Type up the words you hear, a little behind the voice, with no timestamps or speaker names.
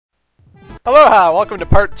Aloha! Welcome to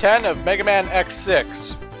part 10 of Mega Man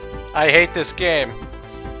X6. I hate this game.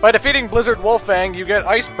 By defeating Blizzard Wolfang, you get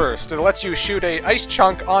Ice Burst. It lets you shoot a ice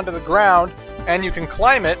chunk onto the ground, and you can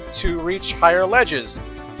climb it to reach higher ledges.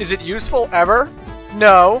 Is it useful ever?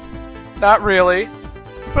 No. Not really.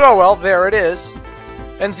 But oh well, there it is.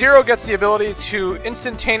 And Zero gets the ability to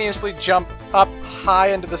instantaneously jump up high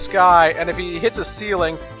into the sky, and if he hits a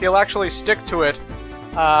ceiling, he'll actually stick to it.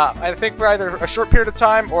 I think for either a short period of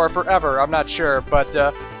time or forever, I'm not sure, but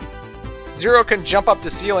Zero can jump up to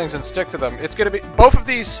ceilings and stick to them. It's gonna be both of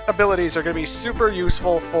these abilities are gonna be super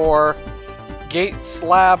useful for Gate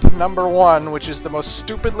Slab number 1, which is the most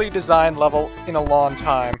stupidly designed level in a long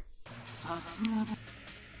time.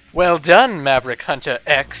 Well done, Maverick Hunter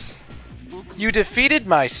X. You defeated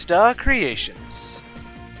my star creations.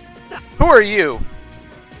 Who are you?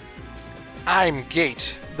 I'm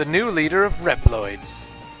Gate, the new leader of reploids.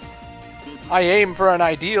 I aim for an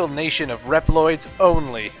ideal nation of reploids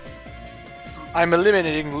only. I'm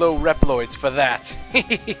eliminating low reploids for that.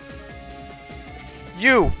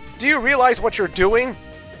 Do you realize what you're doing?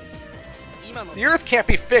 The Earth can't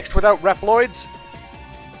be fixed without reploids.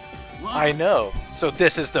 I know, so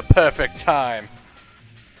this is the perfect time.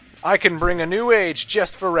 I can bring a new age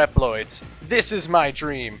just for reploids. This is my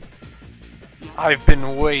dream. I've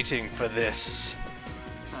been waiting for this.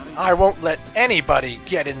 I won't let anybody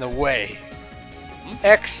get in the way.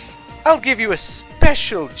 X, I'll give you a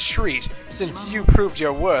special treat since you proved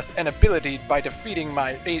your worth and ability by defeating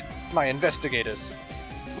my investigators.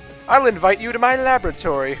 I'll invite you to my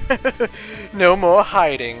laboratory. No more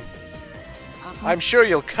hiding. I'm sure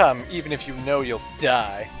you'll come even if you know you'll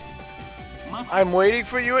die. I'm waiting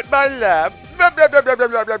for you at my lab.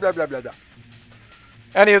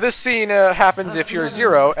 Anyway, this scene happens if you're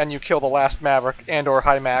Zero and you kill the last Maverick and or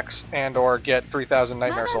High Max and or get 3,000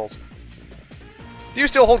 Nightmare Souls. Do you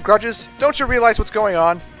still hold grudges? Don't you realize what's going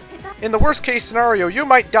on? In the worst case scenario, you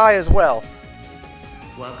might die as well.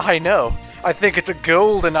 I know. I think it's a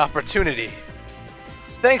golden opportunity.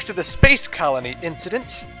 Thanks to the space colony incident,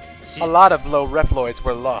 a lot of low reploids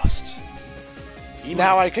were lost.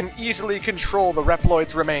 Now I can easily control the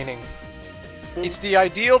reploids remaining. It's the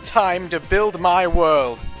ideal time to build my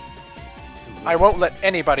world. I won't let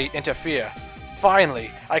anybody interfere.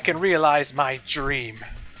 Finally, I can realize my dream.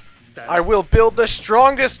 I will build the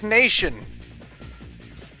strongest nation.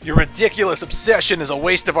 Your ridiculous obsession is a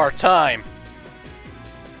waste of our time.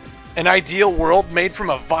 An ideal world made from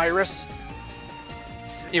a virus?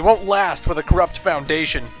 It won't last with a corrupt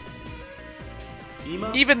foundation.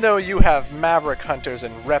 Even though you have Maverick Hunters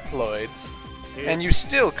and Reploids, and you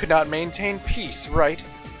still could not maintain peace, right?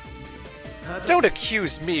 Don't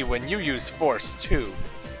accuse me when you use force, too.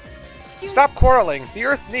 Stop quarreling. The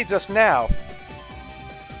Earth needs us now.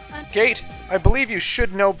 Gate, I believe you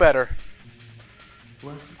should know better.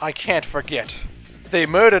 I can't forget. They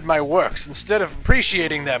murdered my works instead of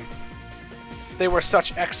appreciating them. They were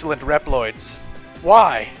such excellent Reploids.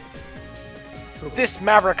 Why? This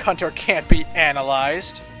Maverick Hunter can't be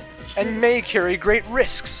analyzed, and may carry great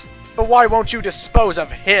risks. But why won't you dispose of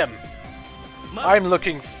him? I'm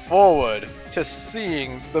looking forward to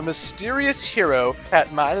seeing the mysterious hero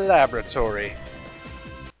at my laboratory.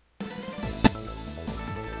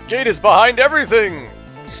 Gate is behind everything!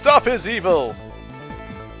 Stop his evil!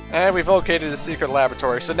 And we've located a secret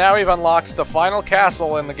laboratory, so now we've unlocked the final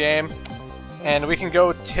castle in the game, and we can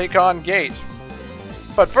go take on Gate.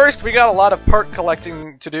 But first, we got a lot of part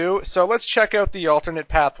collecting to do, so let's check out the alternate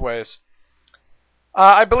pathways.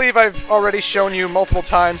 I believe I've already shown you multiple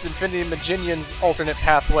times Infinity Maginion's alternate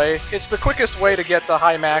pathway. It's the quickest way to get to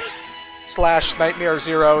High Max / Nightmare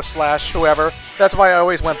Zero / whoever. That's why I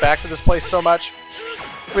always went back to this place so much.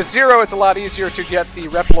 With Zero, it's a lot easier to get the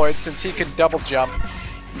Reploid since he can double jump,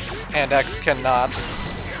 and X cannot.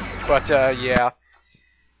 But, yeah.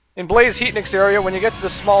 In Blaze Heatnik's area, when you get to the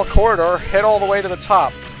small corridor, head all the way to the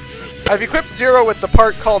top. I've equipped Zero with the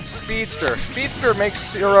part called Speedster. Speedster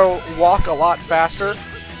makes Zero walk a lot faster,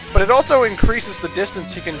 but it also increases the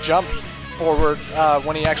distance he can jump forward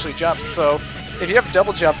when he actually jumps. So, if you have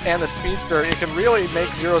double jump and the Speedster, it can really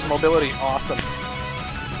make Zero's mobility awesome.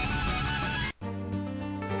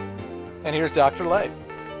 And here's Dr. Light.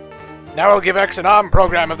 Now I'll give X an arm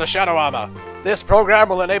program of the Shadow Armor. This program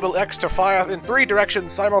will enable X to fire in 3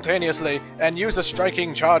 directions simultaneously and use a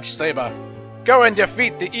striking charge saber. Go and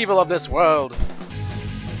defeat the evil of this world.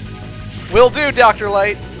 Will do, Dr.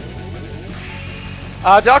 Light.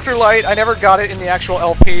 Dr. Light, I never got it in the actual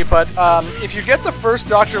LP, but if you get the first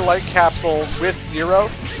Dr. Light capsule with Zero,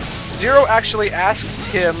 Zero actually asks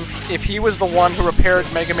him if he was the one who repaired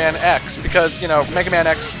Mega Man X, because, you know, Mega Man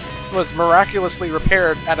X was miraculously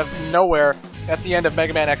repaired out of nowhere at the end of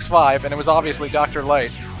Mega Man X5, and it was obviously Dr.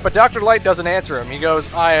 Light. But Dr. Light doesn't answer him. He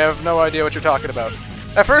goes, I have no idea what you're talking about.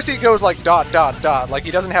 At first he goes like ... like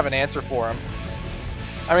he doesn't have an answer for him.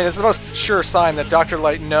 I mean, it's the most sure sign that Dr.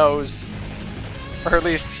 Light knows, or at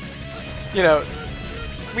least, you know,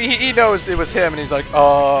 he knows it was him, and he's like,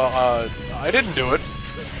 I didn't do it.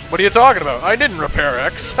 What are you talking about? I didn't repair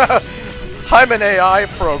X. I'm an AI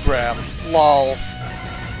program. Lol.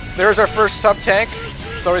 There's our first sub-tank.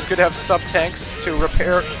 It's always good to have sub-tanks to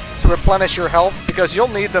replenish your health, because you'll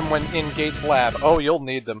need them when in Gates' lab. Oh, you'll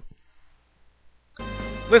need them.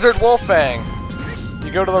 Lizard Wolffang.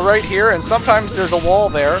 You go to the right here, and sometimes there's a wall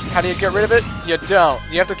there. How do you get rid of it? You don't.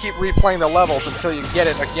 You have to keep replaying the levels until you get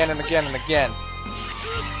it again and again and again.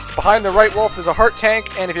 Behind the right wolf is a heart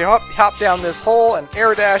tank, and if you hop down this hole and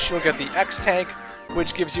air dash, you'll get the X tank,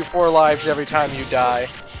 which gives you 4 lives every time you die.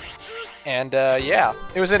 And, yeah.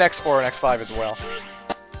 It was in X4 and X5 as well.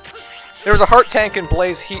 There was a heart tank in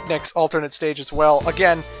Blaze Heatnik's alternate stage as well.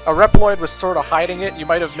 Again, a Reploid was sort of hiding it. You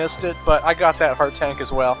might have missed it, but I got that heart tank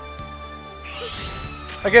as well.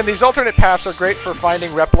 Again, these alternate paths are great for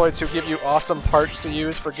finding Reploids who give you awesome parts to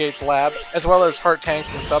use for Gates' lab, as well as heart tanks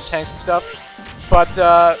and sub-tanks and stuff. But,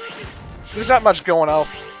 there's not much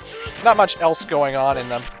else going on in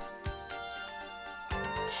them.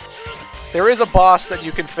 There is a boss that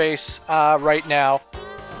you can face right now,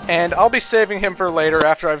 and I'll be saving him for later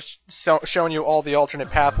after I've shown you all the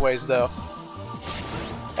alternate pathways, though.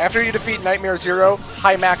 After you defeat Nightmare Zero,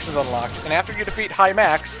 High Max is unlocked, and after you defeat High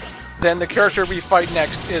Max, then the character we fight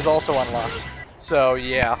next is also unlocked. So,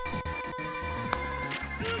 yeah.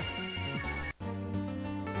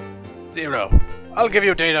 Zero. I'll give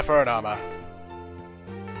you data for an armor.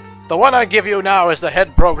 The one I give you now is the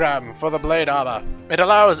head program for the blade armor. It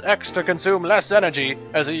allows X to consume less energy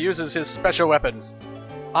as he uses his special weapons.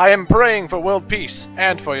 I am praying for world peace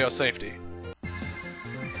and for your safety.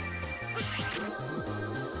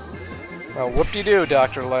 Well, whoop-de-doo,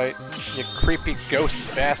 Dr. Light. You creepy ghost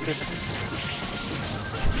bastard.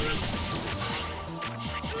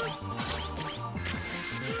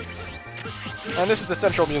 And this is the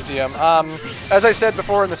Central Museum. As I said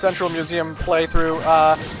before in the Central Museum playthrough,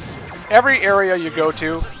 every area you go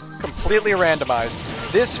to, completely randomized.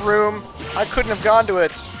 This room, I couldn't have gone to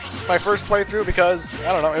it my first playthrough because,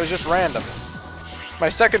 I don't know, it was just random. My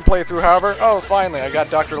second playthrough, however, oh, finally, I got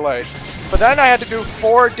Dr. Light. But then I had to do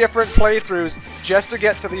 4 different playthroughs just to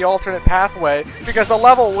get to the alternate pathway because the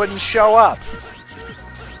level wouldn't show up.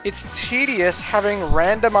 It's tedious having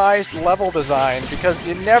randomized level design because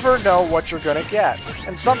you never know what you're gonna get.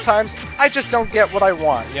 And sometimes I just don't get what I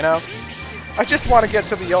want, you know? I just want to get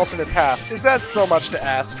to the alternate path. Is that so much to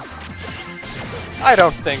ask? I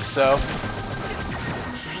don't think so.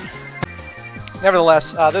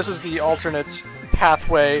 Nevertheless, this is the alternate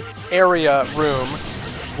pathway area room,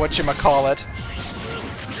 whatchamacallit.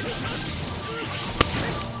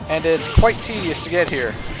 And it's quite tedious to get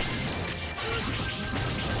here.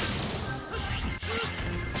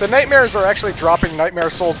 The nightmares are actually dropping nightmare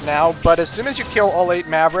souls now, but as soon as you kill all 8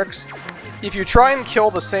 Mavericks, if you try and kill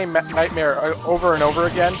the same nightmare over and over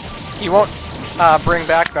again, he won't bring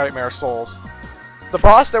back nightmare souls. The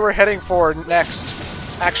boss that we're heading for next,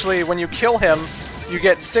 actually, when you kill him, you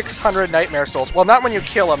get 600 nightmare souls. Well, not when you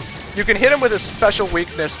kill him. You can hit him with his special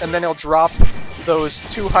weakness, and then he'll drop those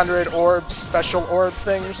 200 orbs, special orb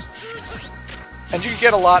things. And you can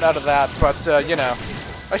get a lot out of that, but, you know,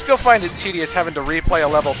 I still find it tedious having to replay a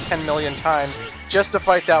level 10 million times just to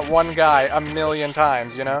fight that one guy a million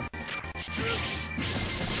times, you know?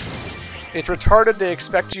 It's retarded they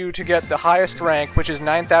expect you to get the highest rank, which is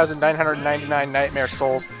 9,999 Nightmare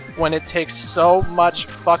Souls, when it takes so much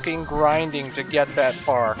fucking grinding to get that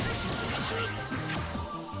far.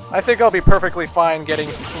 I think I'll be perfectly fine getting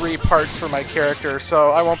 3 parts for my character,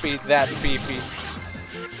 so I won't be that beefy.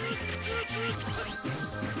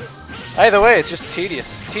 Either way, it's just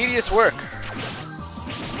tedious. Tedious work.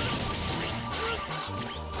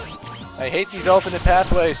 I hate these alternate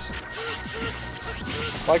pathways.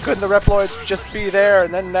 Why couldn't the Reploids just be there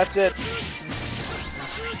and then that's it?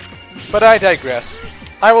 But I digress.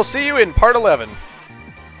 I will see you in part 11.